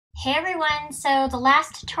Hey everyone, so the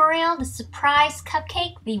last tutorial, the surprise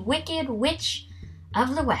cupcake, the Wicked Witch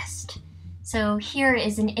of the West. So here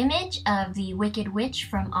is an image of the Wicked Witch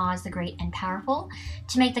from Oz the Great and Powerful.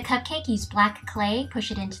 To make the cupcake, use black clay,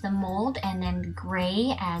 push it into the mold, and then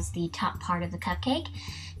gray as the top part of the cupcake.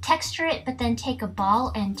 Texture it, but then take a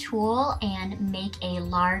ball and tool and make a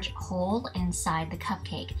large hole inside the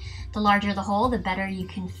cupcake. The larger the hole, the better you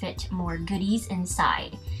can fit more goodies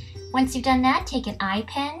inside. Once you've done that, take an eye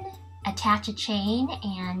pen, attach a chain,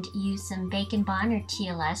 and use some Bake and Bond or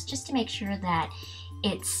TLS just to make sure that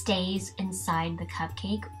it stays inside the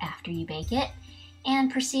cupcake after you bake it. And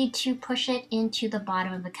proceed to push it into the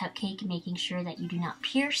bottom of the cupcake, making sure that you do not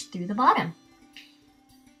pierce through the bottom.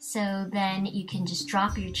 So then you can just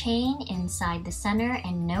drop your chain inside the center,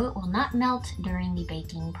 and no, it will not melt during the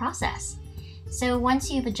baking process. So once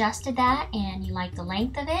you've adjusted that and you like the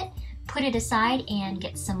length of it, put it aside and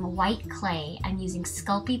get some white clay. I'm using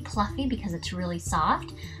Sculpey Pluffy because it's really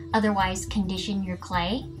soft. Otherwise, condition your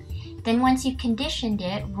clay. Then once you've conditioned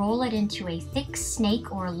it, roll it into a thick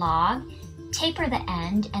snake or log, taper the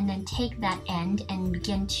end, and then take that end and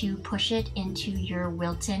begin to push it into your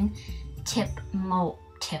Wilton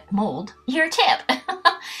mold.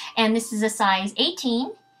 And this is a size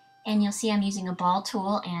 18, and you'll see I'm using a ball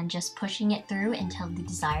tool and just pushing it through until the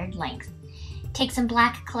desired length. Take some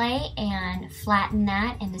black clay and flatten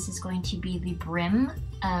that, and this is going to be the brim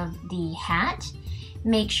of the hat.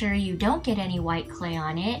 Make sure you don't get any white clay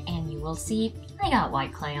on it, and you will see I got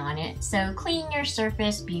white clay on it. So clean your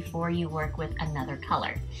surface before you work with another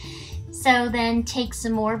color. So then take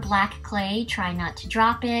some more black clay, try not to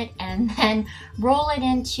drop it, and then roll it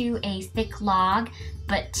into a thick log,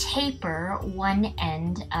 but taper one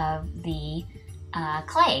end of the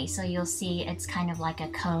clay. So you'll see it's kind of like a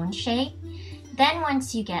cone shape. Then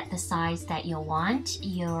once you get the size that you'll want,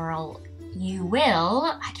 you will,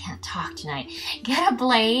 I can't talk tonight, get a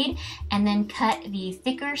blade and then cut the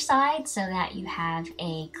thicker side so that you have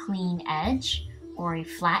a clean edge, or a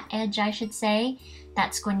flat edge I should say.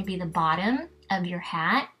 That's going to be the bottom of your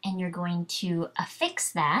hat, and you're going to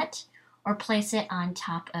affix that or place it on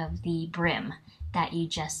top of the brim that you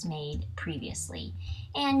just made previously.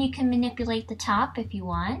 And you can manipulate the top if you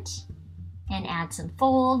want and add some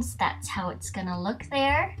folds. That's how it's gonna look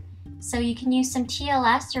there. So you can use some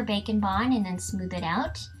TLS or Bake and Bond and then smooth it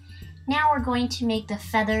out. Now we're going to make the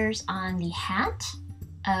feathers on the hat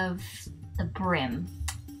of the brim.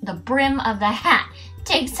 The brim of the hat.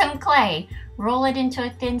 Take some clay, roll it into a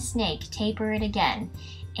thin snake, taper it again.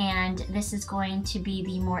 And this is going to be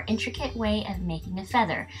the more intricate way of making a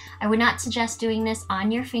feather. I would not suggest doing this on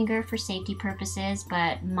your finger for safety purposes,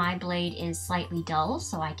 but my blade is slightly dull,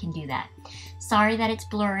 so I can do that. Sorry that it's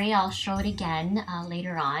blurry, I'll show it again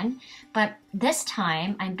later on. But this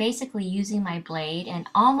time, I'm basically using my blade and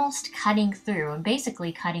almost cutting through. I'm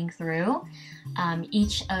basically cutting through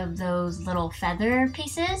each of those little feather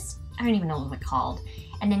pieces. I don't even know what they're called.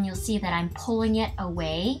 And then you'll see that I'm pulling it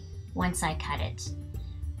away once I cut it.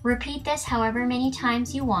 Repeat this however many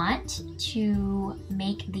times you want to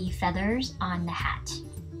make the feathers on the hat.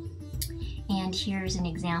 And here's an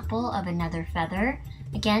example of another feather.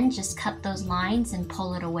 Again, just cut those lines and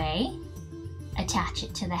pull it away. Attach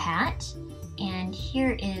it to the hat. And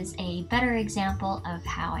here is a better example of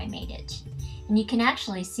how I made it. And you can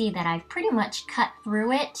actually see that I've pretty much cut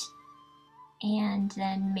through it, and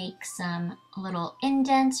then make some little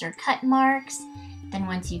indents or cut marks. Then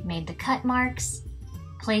once you've made the cut marks,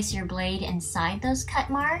 place your blade inside those cut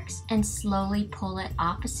marks and slowly pull it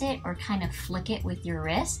opposite, or kind of flick it with your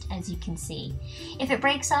wrist, as you can see. If it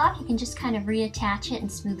breaks off, you can just kind of reattach it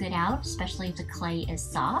and smooth it out, especially if the clay is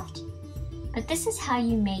soft. But this is how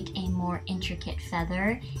you make a more intricate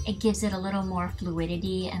feather. It gives it a little more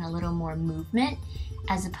fluidity and a little more movement,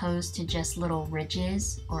 as opposed to just little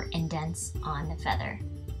ridges or indents on the feather.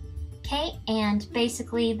 Okay, and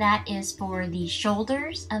basically that is for the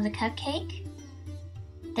shoulders of the cupcake.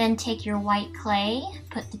 Then take your white clay,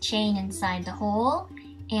 put the chain inside the hole,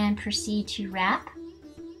 and proceed to wrap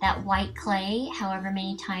that white clay however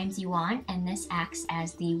many times you want, and this acts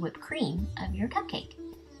as the whipped cream of your cupcake.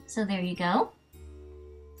 So there you go.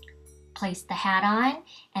 Place the hat on,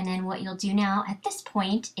 and then what you'll do now at this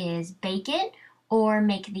point is bake it, or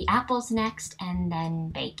make the apples next and then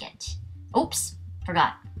bake it. Oops,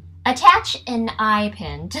 forgot. Attach an eye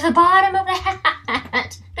pin to the bottom of the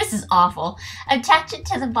hat. This is awful. Attach it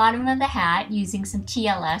to the bottom of the hat using some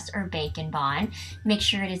TLS or Bake and Bond. Make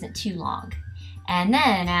sure it isn't too long. And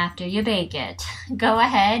then after you bake it, go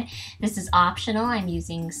ahead. This is optional. I'm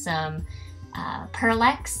using some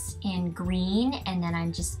pearlex in green, and then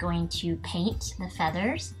I'm just going to paint the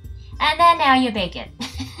feathers. And then now you bake it.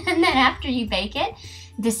 And then after you bake it,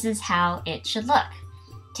 this is how it should look.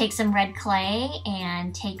 Take some red clay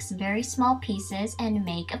and take some very small pieces and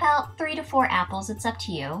make about 3 to 4 apples. It's up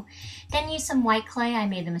to you. Then use some white clay. I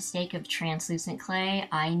made the mistake of translucent clay.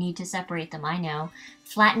 I need to separate them, I know.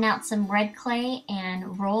 Flatten out some red clay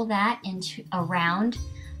and roll that into around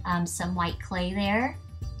some white clay there.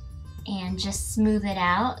 And just smooth it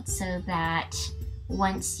out so that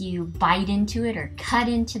once you bite into it or cut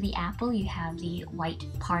into the apple, you have the white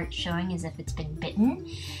part showing as if it's been bitten.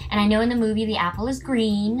 And I know in the movie the apple is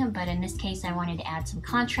green, but in this case I wanted to add some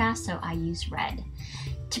contrast, so I used red.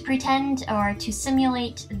 To pretend or to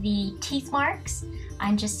simulate the teeth marks,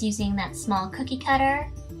 I'm just using that small cookie cutter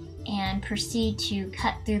and proceed to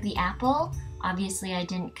cut through the apple. Obviously I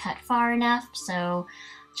didn't cut far enough, so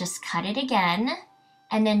just cut it again.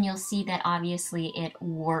 And then you'll see that obviously it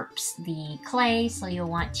warps the clay, so you'll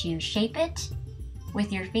want to shape it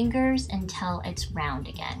with your fingers until it's round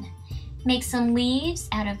again. Make some leaves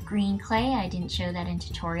out of green clay. I didn't show that in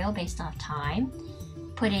tutorial based off time.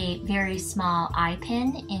 Put a very small eye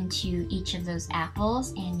pin into each of those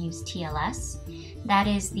apples and use TLS. That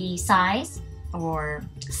is the size, or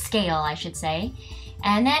scale I should say.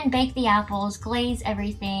 And then bake the apples, glaze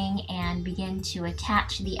everything, and begin to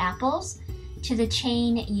attach the apples to the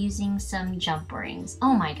chain using some jump rings.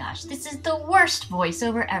 Oh my gosh, this is the worst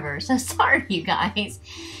voiceover ever, so sorry you guys.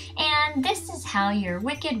 And this is how your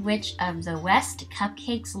Wicked Witch of the West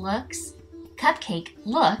cupcake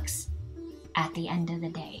looks at the end of the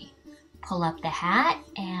day. Pull up the hat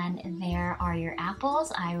and there are your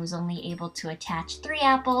apples. I was only able to attach 3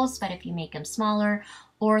 apples, but if you make them smaller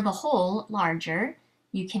or the whole larger,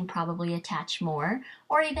 you can probably attach more,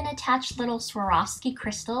 or even attach little Swarovski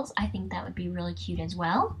crystals. I think that would be really cute as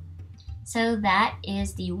well. So that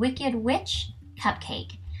is the Wicked Witch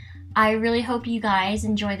cupcake. I really hope you guys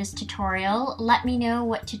enjoy this tutorial. Let me know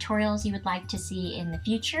what tutorials you would like to see in the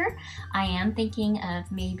future. I am thinking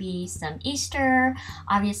of maybe some Easter.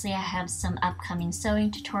 Obviously I have some upcoming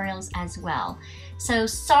sewing tutorials as well. So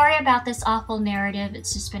sorry about this awful narrative.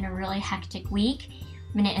 It's just been a really hectic week.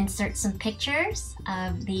 I'm going to insert some pictures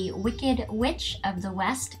of the Wicked Witch of the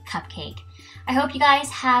West cupcake. I hope you guys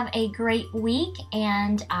have a great week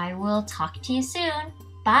and I will talk to you soon.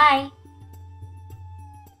 Bye!